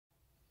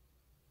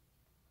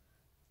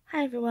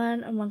Hi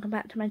everyone and welcome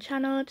back to my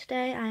channel.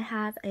 Today I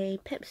have a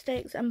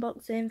Pipsticks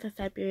unboxing for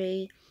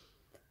February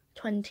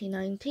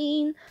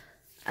 2019.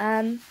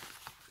 I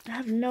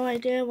have no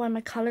idea why my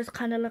colours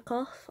kind of look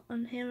off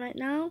on here right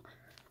now,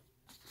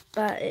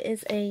 but it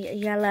is a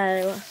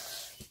yellow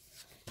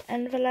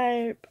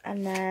envelope,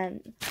 and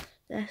then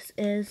this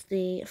is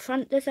the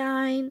front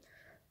design,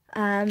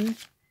 and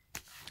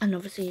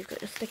obviously you've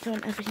got your sticker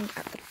and everything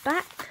at the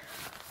back.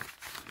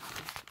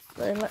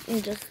 So let me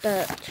just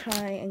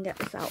try and get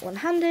this out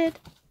one-handed.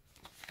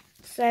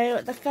 So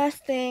the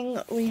first thing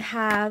we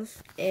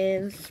have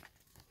is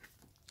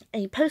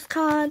a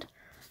postcard,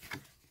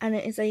 and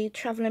it is a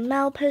travelling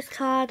mail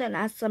postcard, and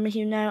as some of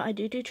you know, I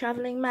do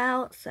travelling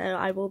mail, so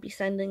I will be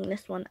sending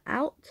this one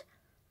out.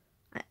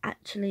 I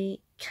actually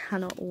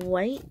cannot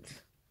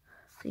wait.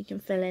 So you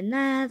can fill in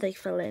there, they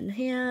fill in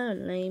here,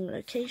 name,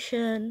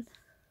 location,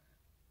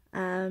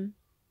 so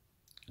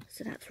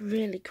that's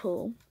really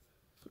cool.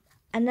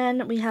 And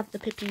then we have the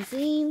Pippy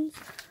zines.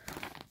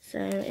 So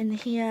in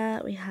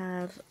here we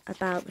have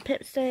about the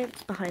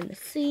Pipsticks, behind the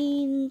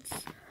scenes,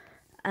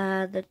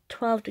 the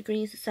 12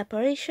 degrees of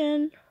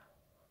separation.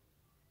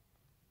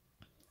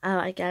 Oh,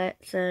 I get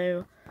it.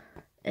 So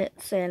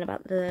it's saying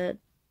about the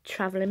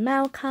travelling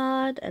mail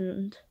card,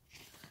 and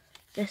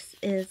this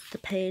is the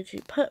page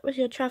you put with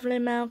your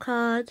travelling mail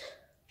card.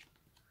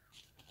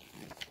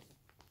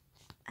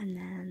 And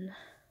then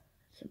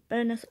some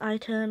bonus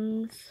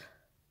items.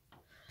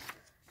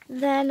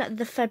 Then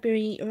the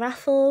February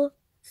raffle,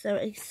 so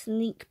a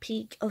sneak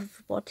peek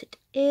of what it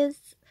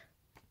is,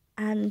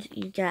 and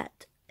you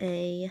get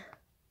a,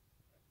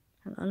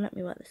 hang on, let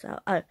me work this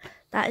out. Oh,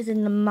 that is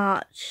in the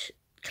March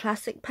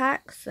classic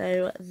pack,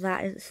 so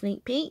that is a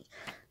sneak peek.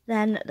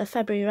 Then the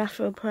February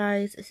raffle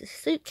prize is a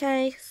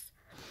suitcase,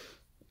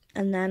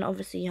 and then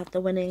obviously you have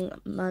the winning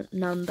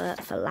number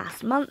for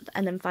last month,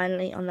 and then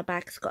finally on the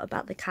back it's got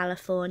about the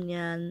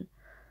Californian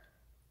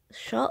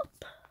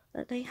shop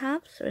that they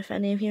have. So if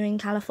any of you are in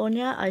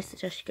California, I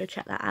suggest you go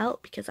check that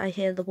out, because I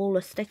hear the wall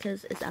of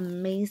stickers is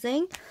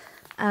amazing.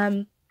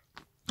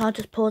 I'll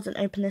just pause and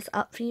open this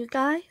up for you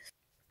guys.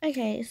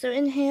 Okay, so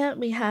in here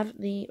we have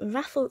the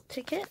raffle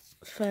ticket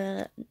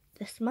for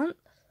this month,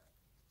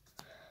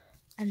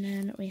 and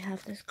then we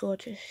have this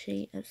gorgeous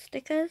sheet of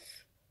stickers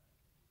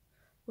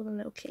with the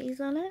little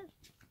kitties on it.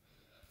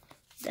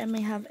 Then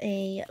we have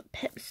a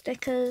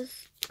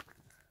Pipsticks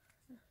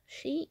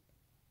sheet.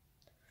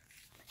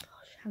 Oh my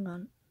gosh, hang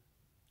on.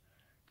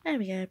 There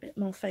we go, a bit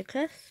more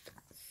focused.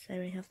 So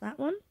we have that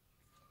one.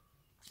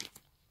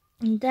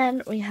 And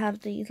then we have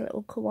these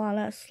little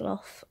koala,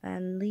 sloth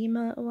and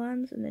lemur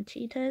ones, and the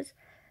cheetahs.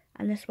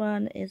 And this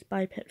one is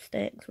by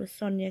Pipsticks with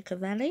Sonia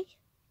Cavelli.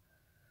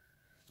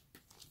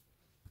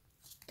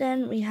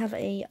 Then we have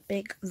a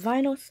big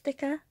vinyl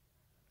sticker.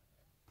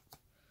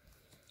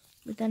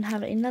 We then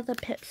have another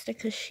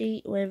Pipsticks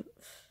sheet with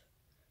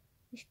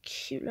these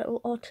cute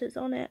little otters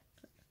on it,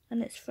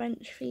 and it's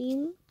French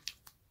themed.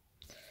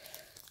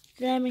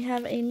 Then we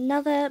have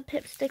another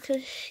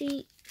Pipsticks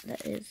sheet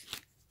that is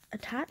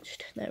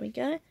attached, there we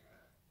go,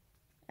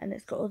 and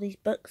it's got all these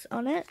books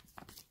on it.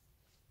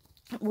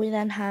 We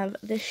then have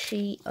this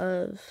sheet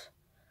of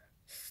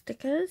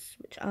stickers,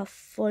 which are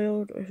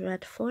foiled with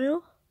red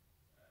foil,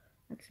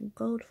 and some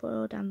gold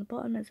foil down the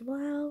bottom as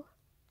well.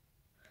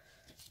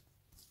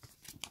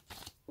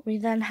 We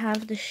then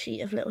have this sheet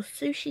of little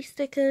sushi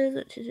stickers,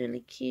 which is really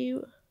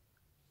cute.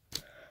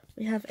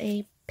 We have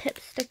a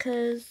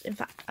Pipsticks, in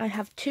fact I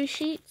have two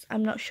sheets,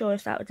 I'm not sure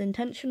if that was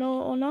intentional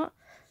or not,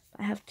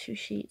 but I have two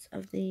sheets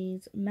of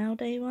these Mail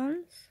Day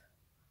ones.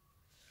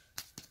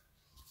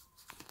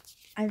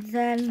 I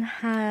then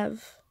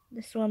have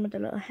this one with the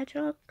little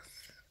hedgehogs.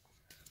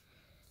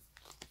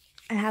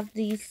 I have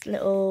these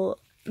little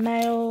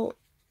mail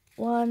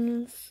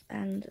ones,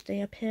 and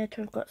they appear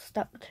to have got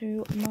stuck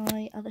to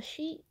my other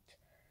sheet,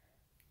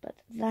 but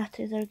that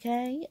is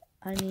okay,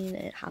 I mean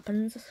it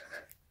happens.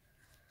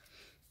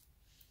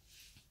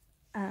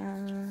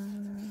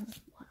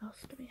 What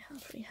else do we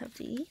have? We have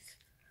these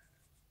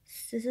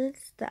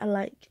scissors that are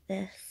like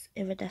this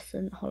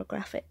iridescent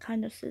holographic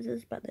kind of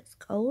scissors, but it's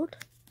gold.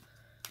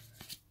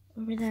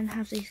 We then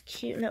have these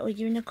cute little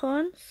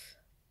unicorns.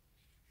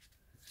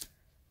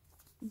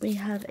 We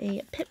have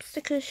a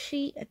Pipsticks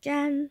sheet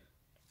again,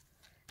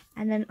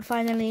 and then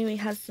finally we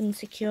have some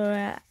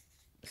Sakura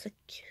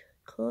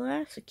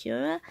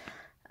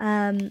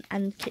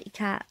and kitty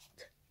cat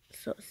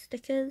sort of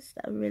stickers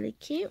that are really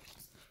cute.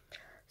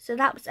 So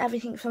that was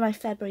everything for my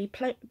February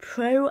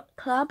Pro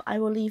Club. I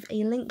will leave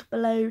a link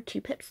below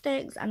to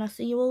Pipsticks, and I'll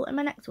see you all in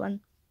my next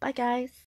one. Bye guys.